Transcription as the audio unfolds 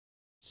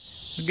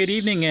Good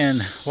evening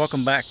and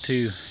welcome back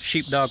to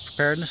Sheepdog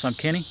Preparedness. I'm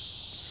Kenny.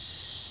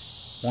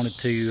 Wanted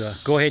to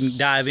go ahead and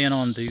dive in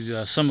on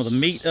some of the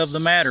meat of the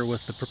matter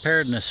with the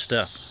preparedness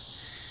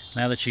stuff.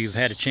 Now that you've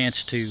had a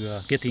chance to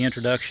get the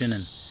introduction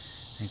and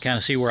kind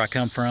of see where I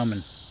come from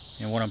and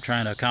what I'm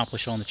trying to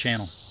accomplish on the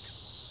channel.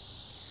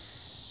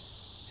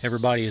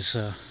 Everybody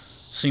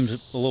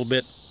seems a little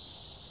bit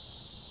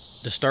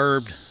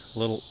disturbed, a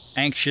little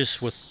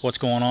anxious with what's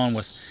going on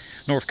with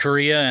North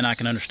Korea, and I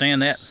can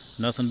understand that.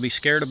 Nothing to be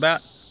scared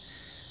about.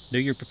 Do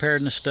your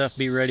preparedness stuff,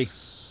 be ready,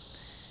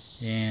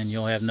 and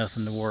you'll have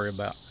nothing to worry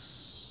about.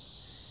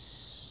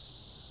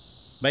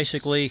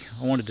 Basically,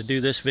 I wanted to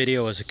do this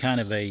video as a kind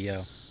of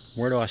a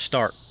where do I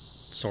start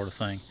sort of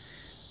thing.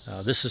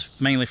 This is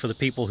mainly for the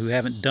people who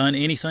haven't done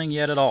anything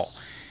yet at all.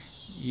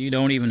 You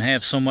don't even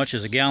have so much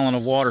as a gallon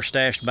of water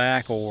stashed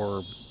back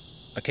or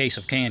a case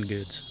of canned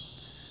goods.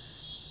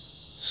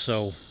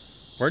 So,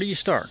 where do you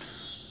start?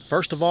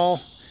 First of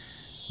all,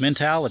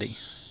 mentality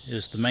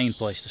is the main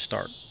place to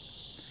start.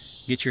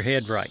 Get your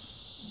head right.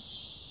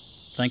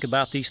 Think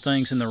about these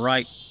things in the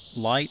right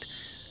light.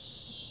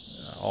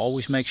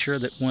 Always make sure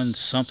that when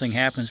something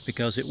happens,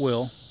 because it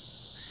will,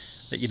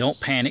 that you don't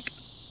panic.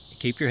 You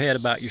keep your head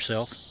about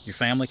yourself. Your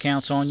family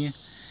counts on you.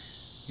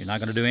 You're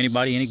not going to do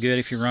anybody any good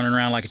if you're running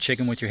around like a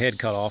chicken with your head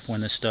cut off when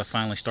this stuff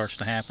finally starts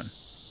to happen.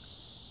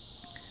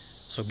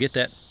 So get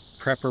that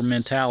prepper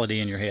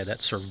mentality in your head,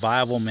 that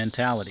survival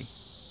mentality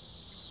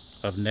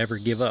of never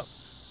give up.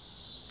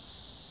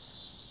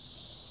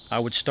 I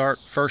would start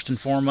first and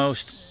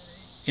foremost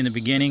in the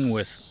beginning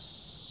with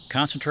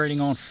concentrating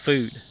on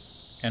food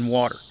and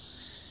water,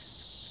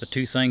 the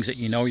two things that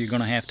you know you're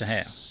going to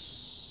have.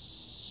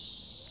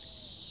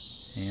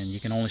 And you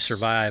can only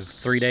survive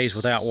 3 days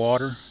without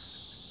water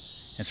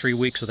and 3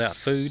 weeks without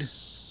food.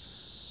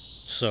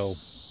 So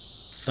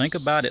think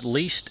about, at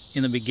least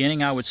in the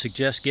beginning, I would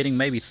suggest getting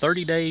maybe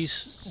 30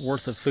 days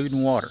worth of food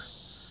and water.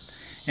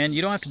 And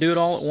you don't have to do it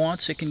all at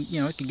once. It can,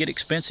 it can get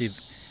expensive.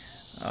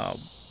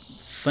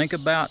 Think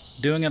about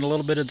doing it a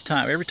little bit at a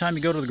time. Every time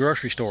you go to the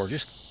grocery store,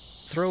 just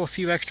throw a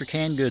few extra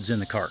canned goods in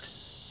the cart.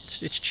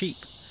 It's cheap.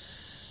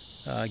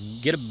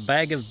 Get a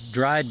bag of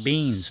dried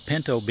beans,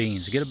 pinto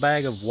beans. Get a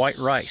bag of white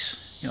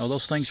rice.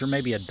 Those things are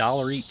maybe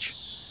 $1 each.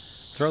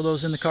 Throw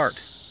those in the cart.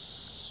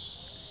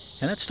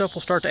 And that stuff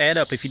will start to add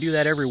up. If you do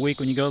that every week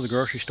when you go to the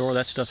grocery store,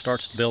 that stuff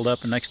starts to build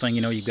up, and next thing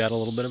you know, you've got a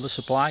little bit of a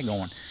supply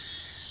going.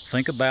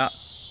 Think about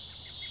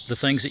the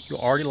things that you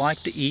already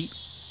like to eat,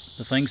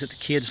 the things that the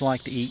kids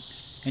like to eat,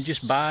 and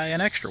just buy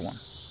an extra one.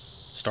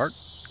 Start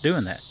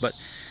doing that. But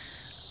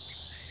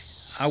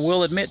I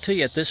will admit to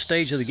you, at this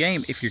stage of the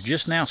game, if you're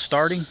just now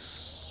starting,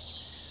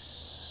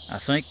 I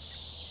think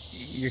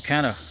you're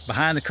kind of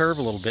behind the curve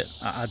a little bit.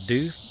 I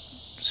do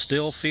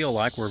still feel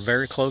like we're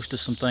very close to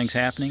some things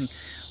happening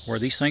where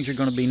these things are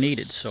going to be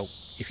needed. So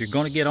if you're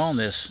going to get on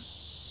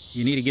this,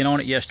 you need to get on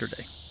it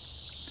yesterday.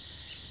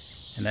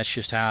 And that's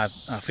just how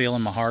I feel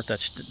in my heart.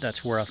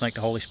 That's where I think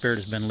the Holy Spirit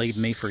has been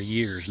leading me for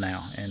years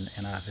now. And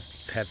I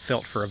have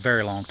felt for a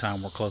very long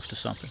time we're close to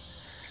something.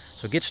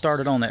 So get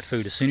started on that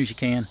food as soon as you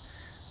can.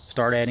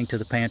 Start adding to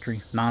the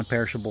pantry,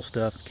 non-perishable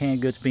stuff,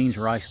 canned goods, beans,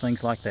 rice,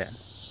 things like that.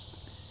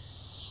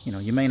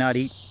 You may not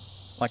eat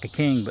like a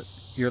king, but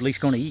you're at least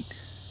going to eat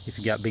if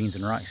you got beans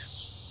and rice.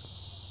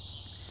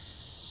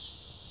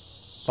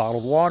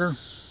 Bottled water.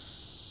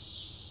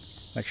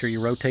 Make sure you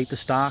rotate the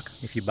stock.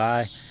 If you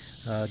buy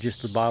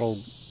just the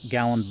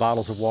gallon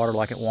bottles of water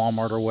like at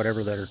Walmart or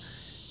whatever that are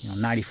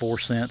 94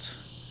 cents,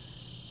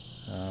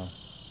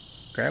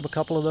 grab a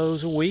couple of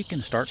those a week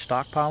and start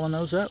stockpiling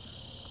those up.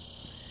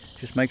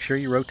 Just make sure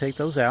you rotate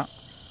those out.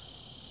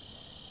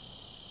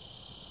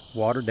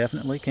 Water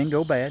definitely can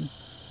go bad.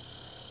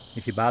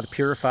 If you buy the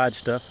purified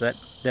stuff, that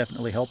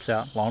definitely helps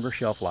out. Longer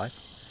shelf life,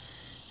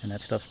 and that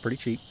stuff's pretty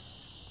cheap.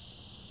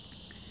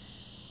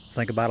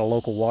 Think about a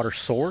local water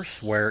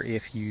source where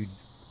if you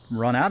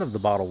run out of the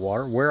bottled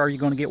water, where are you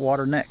going to get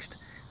water next?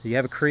 Do you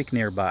have a creek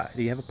nearby?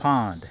 Do you have a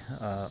pond,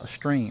 a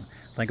stream?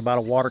 Think about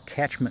a water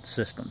catchment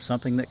system,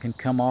 something that can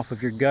come off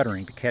of your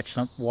guttering to catch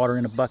some water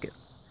in a bucket.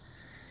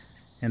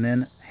 And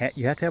then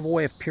you have to have a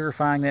way of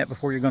purifying that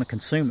before you're going to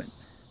consume it.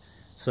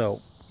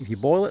 So if you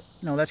boil it,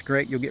 that's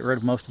great. You'll get rid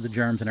of most of the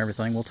germs and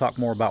everything. We'll talk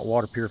more about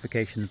water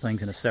purification and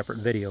things in a separate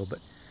video, but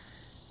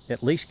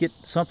at least get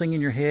something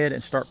in your head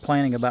and start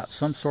planning about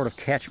some sort of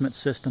catchment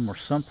system or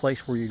some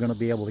place where you're going to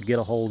be able to get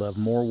a hold of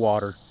more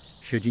water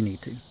should you need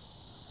to.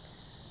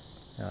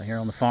 Here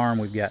on the farm,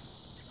 we've got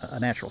a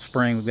natural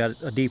spring, we've got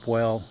a deep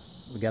well,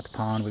 we've got the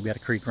pond, we've got a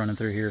creek running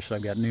through here, so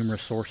I've got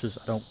numerous sources.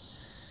 I don't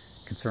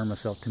concern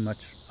myself too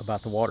much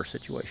about the water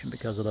situation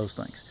because of those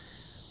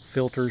things.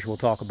 Filters, we'll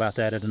talk about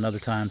that at another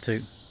time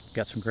too.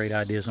 Got some great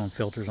ideas on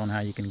filters on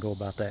how you can go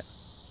about that.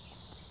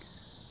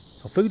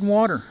 So food and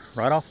water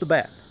right off the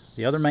bat.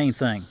 The other main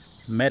thing,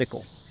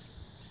 medical.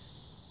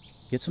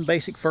 Get some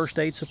basic first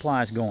aid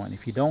supplies going.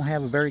 If you don't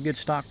have a very good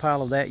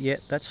stockpile of that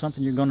yet, that's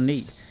something you're going to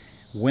need.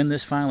 When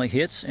this finally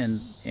hits and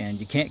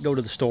you can't go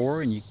to the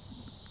store and you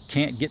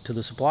can't get to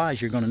the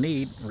supplies you're going to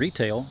need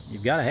retail,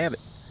 you've got to have it.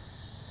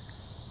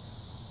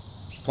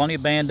 plenty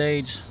of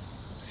Band-Aids,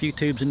 a few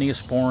tubes of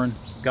Neosporin,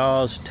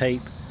 gauze,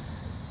 tape.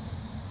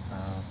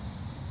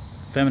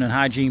 Feminine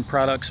hygiene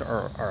products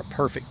are a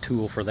perfect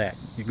tool for that.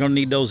 You're going to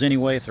need those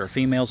anyway if there are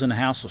females in the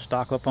house, so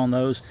stock up on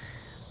those.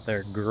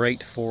 They're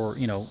great for,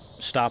 you know,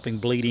 stopping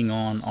bleeding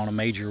on a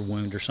major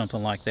wound or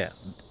something like that.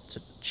 It's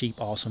a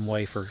cheap, awesome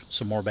way for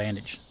some more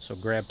bandage, so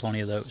grab plenty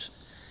of those.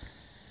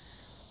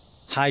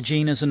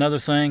 Hygiene is another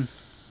thing.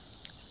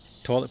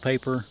 Toilet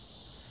paper.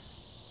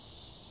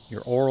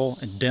 Your oral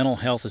and dental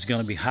health is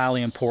going to be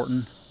highly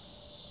important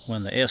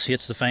when the S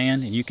hits the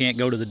fan and you can't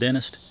go to the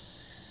dentist.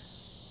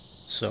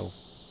 So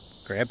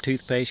grab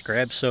toothpaste,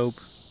 grab soap,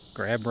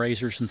 grab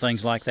razors and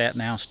things like that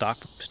now.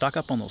 Stock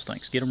up on those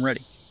things. Get them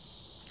ready.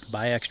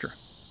 Buy extra.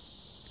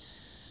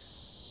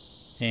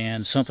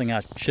 And something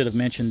I should have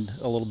mentioned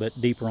a little bit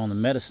deeper on the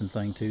medicine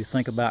thing too.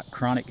 Think about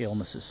chronic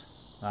illnesses.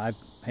 I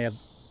have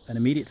an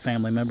immediate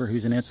family member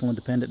who's an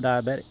insulin-dependent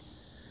diabetic.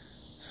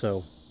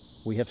 So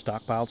we have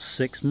stockpiled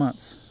 6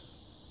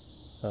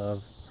 months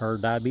of her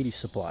diabetes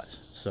supplies.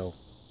 So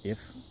if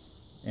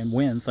and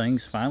when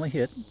things finally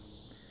hit,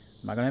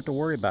 I'm not going to have to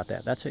worry about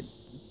that. That's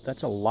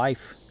a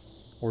life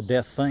or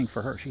death thing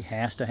for her. She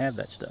has to have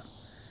that stuff.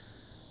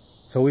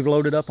 So we've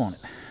loaded up on it.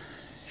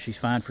 She's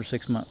fine for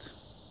 6 months.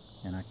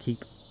 And I keep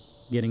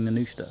getting the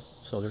new stuff.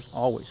 So there's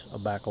always a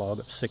backlog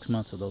of 6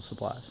 months of those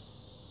supplies.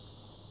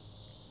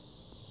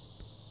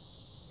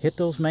 Hit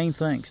those main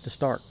things to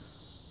start.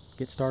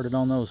 Get started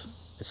on those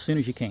as soon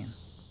as you can.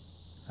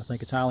 I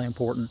think it's highly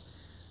important.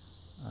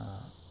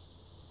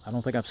 I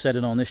don't think I've said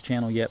it on this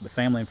channel yet, but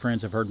family and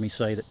friends have heard me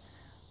say that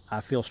I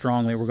feel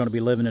strongly we're going to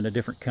be living in a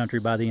different country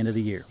by the end of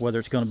the year. Whether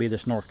it's going to be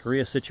this North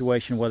Korea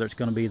situation, whether it's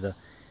going to be the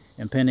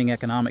impending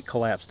economic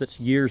collapse that's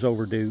years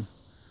overdue,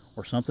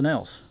 or something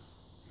else,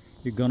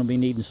 you're going to be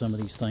needing some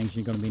of these things.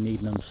 You're going to be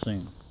needing them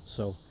soon.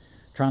 So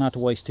try not to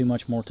waste too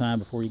much more time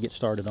before you get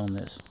started on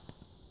this.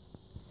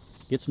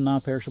 Get some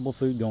non-perishable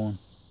food going.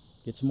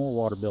 Get some more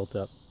water built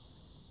up.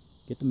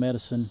 Get the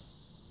medicine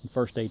and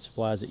first aid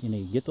supplies that you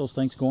need. Get those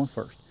things going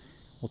first.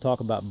 We'll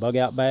talk about bug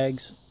out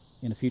bags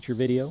in a future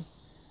video.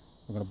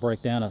 We're going to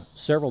break down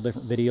several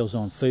different videos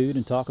on food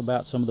and talk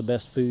about some of the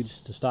best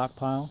foods to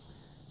stockpile,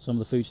 some of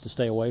the foods to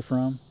stay away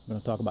from. We're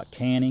going to talk about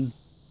canning,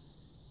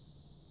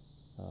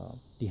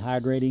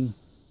 dehydrating.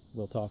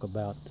 We'll talk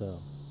about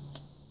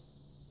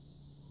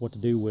what to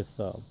do with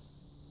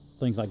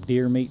things like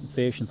deer meat and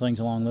fish and things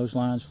along those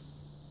lines,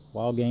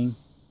 wild game.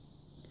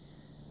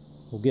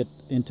 We'll get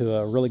into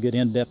a really good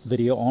in-depth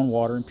video on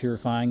water and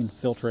purifying and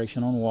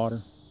filtration on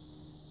water.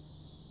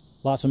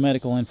 Lots of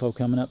medical info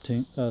coming up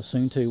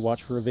soon too.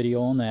 Watch for a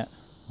video on that.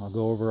 I'll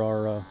go over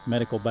our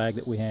medical bag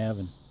that we have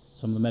and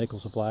some of the medical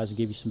supplies and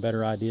give you some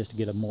better ideas to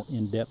get a more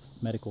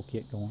in-depth medical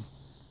kit going.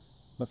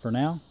 But for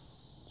now,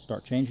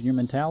 start changing your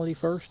mentality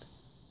first.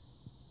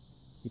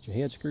 Get your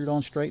head screwed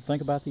on straight.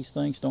 Think about these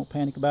things. Don't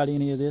panic about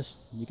any of this.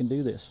 You can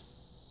do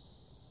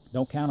this.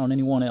 Don't count on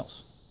anyone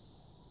else.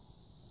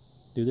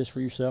 Do this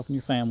for yourself and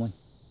your family,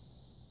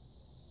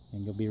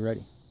 and you'll be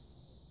ready.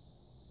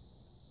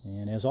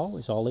 And as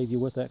always, I'll leave you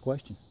with that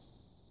question.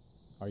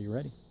 Are you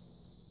ready?